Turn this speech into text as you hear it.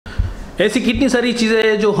ऐसी कितनी सारी चीज़ें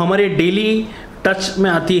हैं जो हमारे डेली टच में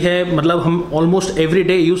आती है, मतलब हम ऑलमोस्ट एवरी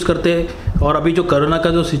डे यूज़ करते हैं। और अभी जो कोरोना का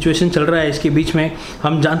जो सिचुएशन चल रहा है इसके बीच में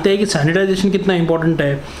हम जानते हैं कि सैनिटाइजेशन कितना इंपॉर्टेंट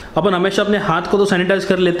है। अपन हमेशा अपने हाथ को तो सैनिटाइज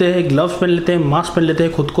कर लेते हैं, ग्लव्स पहन लेते हैं, मास्क पहन लेते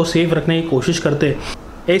हैं, खुद को सेफ रखने की कोशिश करते हैं।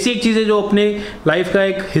 ऐसी एक चीज़ है जो अपने लाइफ का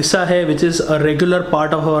एक हिस्सा है, which is a regular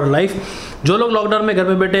part of our life. जो लोग लॉकडाउन में घर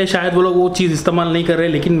पे बैठे हैं शायद वो लोग वो चीज़ इस्तेमाल नहीं कर रहे,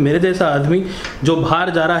 लेकिन मेरे जैसा आदमी जो बाहर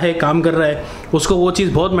जा रहा है, काम कर रहा है, उसको वो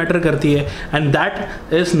चीज़ बहुत मैटर करती है। And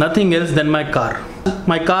that is nothing else then my car.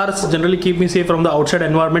 My cars generally keep me safe from the outside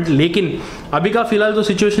environment. लेकिन अभी का फिलहाल जो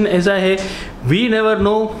सिचुएशन ऐसा है, वी नेवर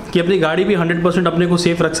नो कि अपनी गाड़ी भी 100% अपने को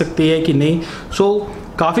सेफ रख सकती है कि नहीं। सो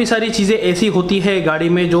काफ़ी सारी चीज़ें ऐसी होती है गाड़ी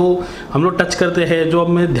में जो हम लोग टच करते हैं, जो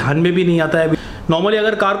हमें ध्यान में भी नहीं आता है। नॉर्मली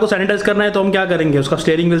अगर कार को सैनिटाइज करना है तो हम क्या करेंगे, उसका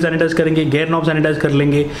स्टीयरिंग व्हील सैनिटाइज करेंगे, गियर नॉब सैनिटाइज कर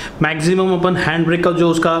लेंगे, मैक्सिमम अपन हैंड ब्रेक का जो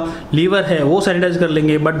उसका लीवर है वो सैनिटाइज कर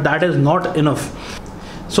लेंगे, but that is not enough.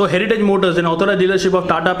 So Heritage Motors, an authorized dealership of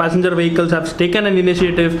Tata passenger vehicles, have taken an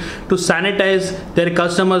initiative to sanitize their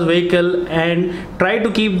customers' vehicle and try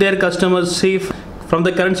to keep their customers safe from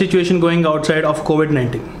the current situation going outside of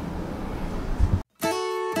COVID-19.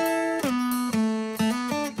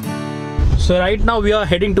 So right now we are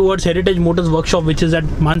heading towards Heritage Motors workshop, which is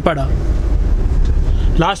at Manpada.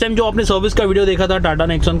 Last time जो आपने service का video देखा था Tata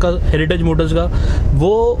Nexon का, heritage Motors का,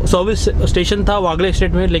 वो service station था वागले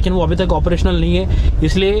estate में, लेकिन वो अभी तक ऑपरेशनल नहीं है।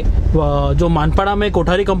 इसलिए जो मानपाड़ा में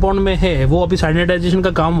कोठारी कंपाउंड में है वो अभी सैनिटाइजेशन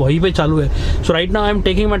का काम वहीं पे चालू है। सो right now I am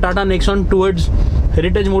taking my Tata Nexon towards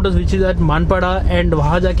heritage Motors which is eight Manpada, and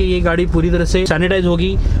वहाँ जाके ये गाड़ी पूरी तरह से सैनिटाइज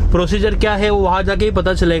होगी। प्रोसीजर क्या है वो वहाँ जाके ही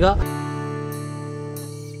पता चलेगा।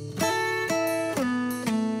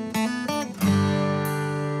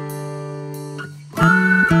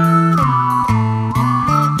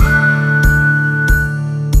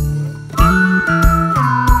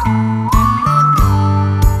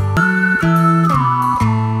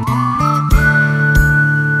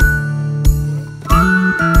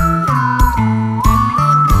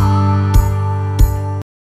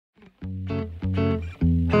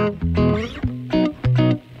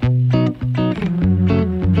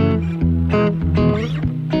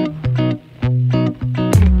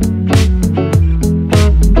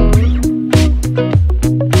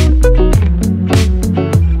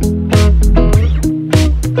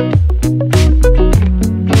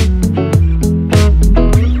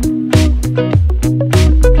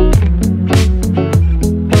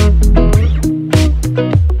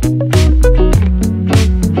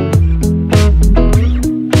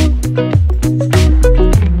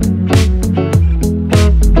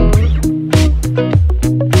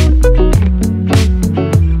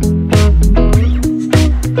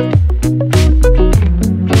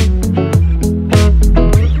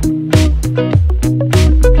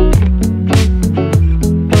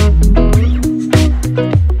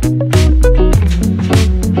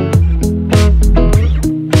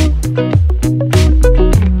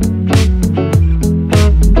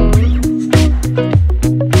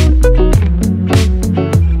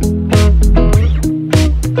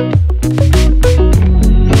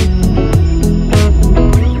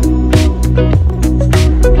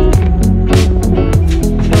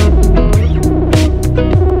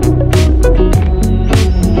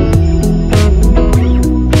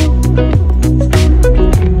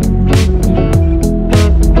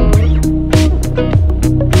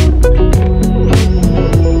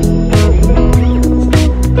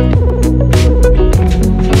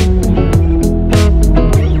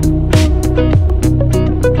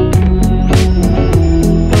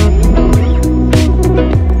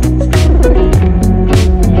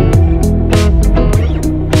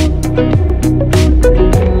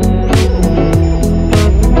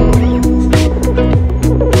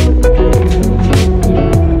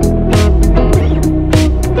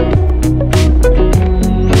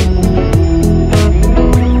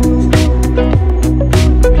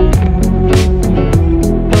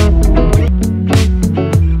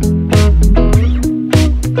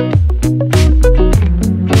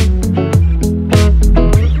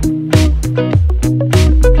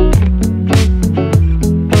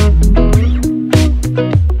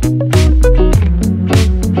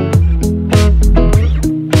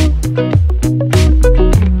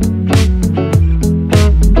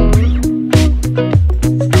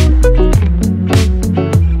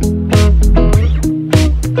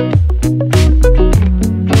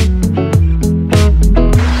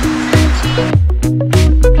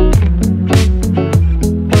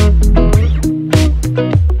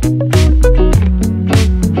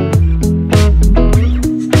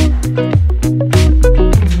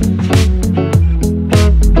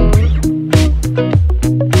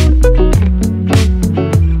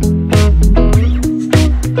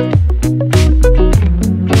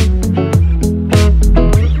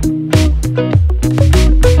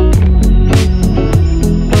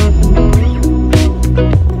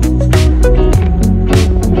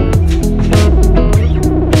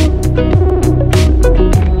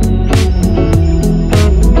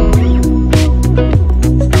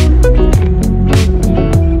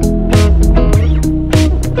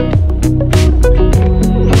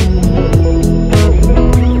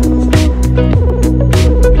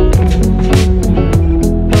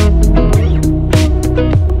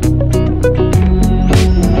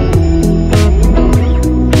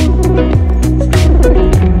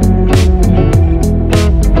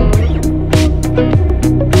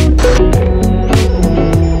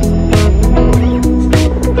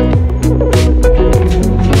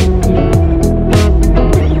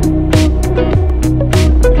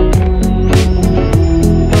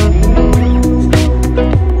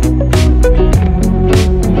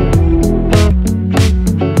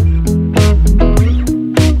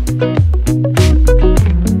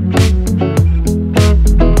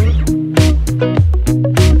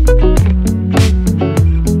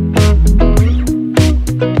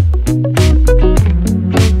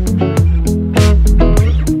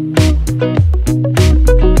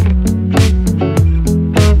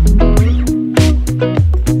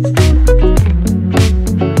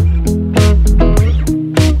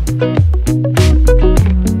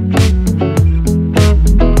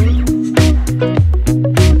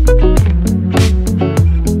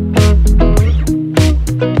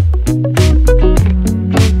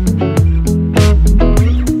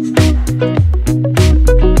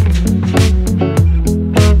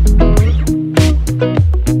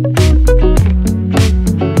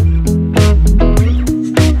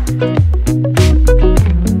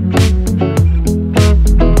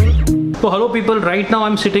 तो hello people, right now I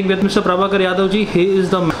am sitting with mister Prabhakar Yadav ji. He is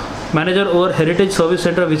the manager और heritage service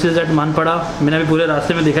centre which is eight Manpada. मैंने अभी पूरे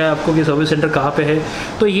रास्ते में दिखाया आपको कि सर्विस सेंटर कहाँ पे है.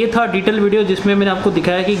 तो ये था डिटेल वीडियो जिसमें मैंने आपको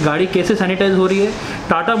दिखाया कि गाड़ी कैसे सैनिटाइज हो रही है.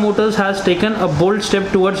 Tata Motors has taken a bold step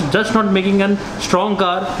towards just not making an strong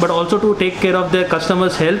car but also to take care of their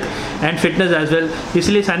customers health and fitness as well.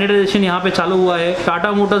 इसलिए सैनिटाइजेशन यहाँ पे चालू हुआ है.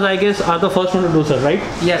 Tata Motors I guess are the first one two do, sir, right?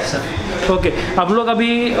 Yes sir. Okay, अब लोग अभी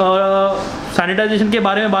sanitisation के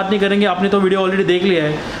बारे में बात नहीं करेंगे. आपने तो वीडियो ऑलरेडी देख लिया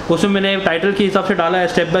है. उसमें मैंने टाइटल के हिसाब से डाला है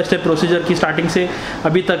स्टेप बाय स्टेप प्रोसीजर की, स्टार्टिंग से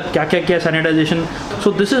अभी तक क्या क्या किया sanitisation.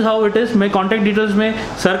 So this is how it is. मैं कॉन्टैक्ट डिटेल्स में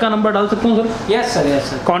सर का नंबर डाल सकता हूँ sir? Yes sir, yes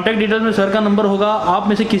sir. Contact details में सर का नंबर होगा. आप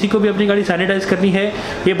में से किसी को भी अपनी गाड़ी सैनिटाइज करनी है,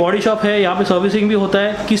 ये बॉडी शॉप है, यहाँ पे सर्विसिंग भी होता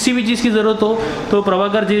है. किसी भी चीज़ की ज़रूरत हो तो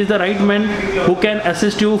Prabhakar ji is the right man who can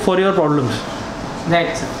assist you for your problems.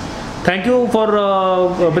 Right sir. Thank you for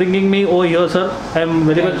bringing me over here, sir. I am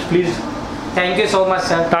very much pleased. Thank you so much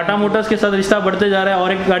sir. Tata Motors के साथ रिश्ता बढ़ते जा रहा है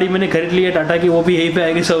और एक गाड़ी मैंने खरीद ली है टाटा की, वो भी यहीं पे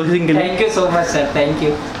आएगी सर्विसिंग के लिए. Thank you so much sir. Thank you.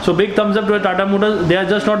 So big thumbs up to Tata Motors. They are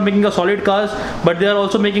just not making a solid cars, but they are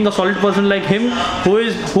also making a solid person like him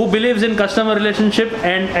who believes in customer relationship.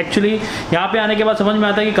 And actually यहाँ पे आने के बाद समझ में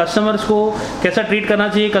आता है कि कस्टमर्स को कैसा ट्रीट करना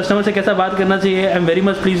चाहिए, कस्टमर से कैसा बात करना चाहिए. I am very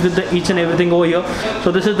much please with each and everything over here.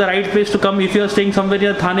 So this is the right place to come if you are staying somewhere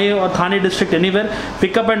near थाने और थाने district anywhere.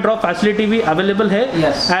 Pickup and drop facility भी available है.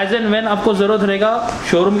 As and when आपको जरूरत रहेगा,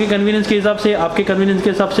 showroom के convenience के हिसाब से, आपके कन्वीनियंस के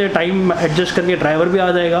हिसाब से टाइम एडजस्ट करके ड्राइवर भी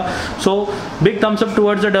आ जाएगा. So big thumbs up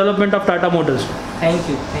towards the development of Tata Motors. Thank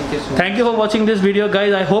you. Thank you so much. Thank you for watching this video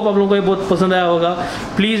guys. I hope आप लोगों को ये बहुत पसंद आया होगा.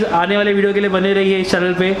 प्लीज़ आने वाले वीडियो के लिए बने रहिए इस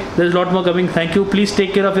चैनल पे. There is lot more coming. Thank you. Please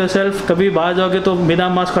take care of your self. कभी बाहर जाओगे तो बिना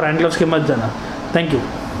मास्क और हैंड ग्लव्स के मत जाना. Thank you.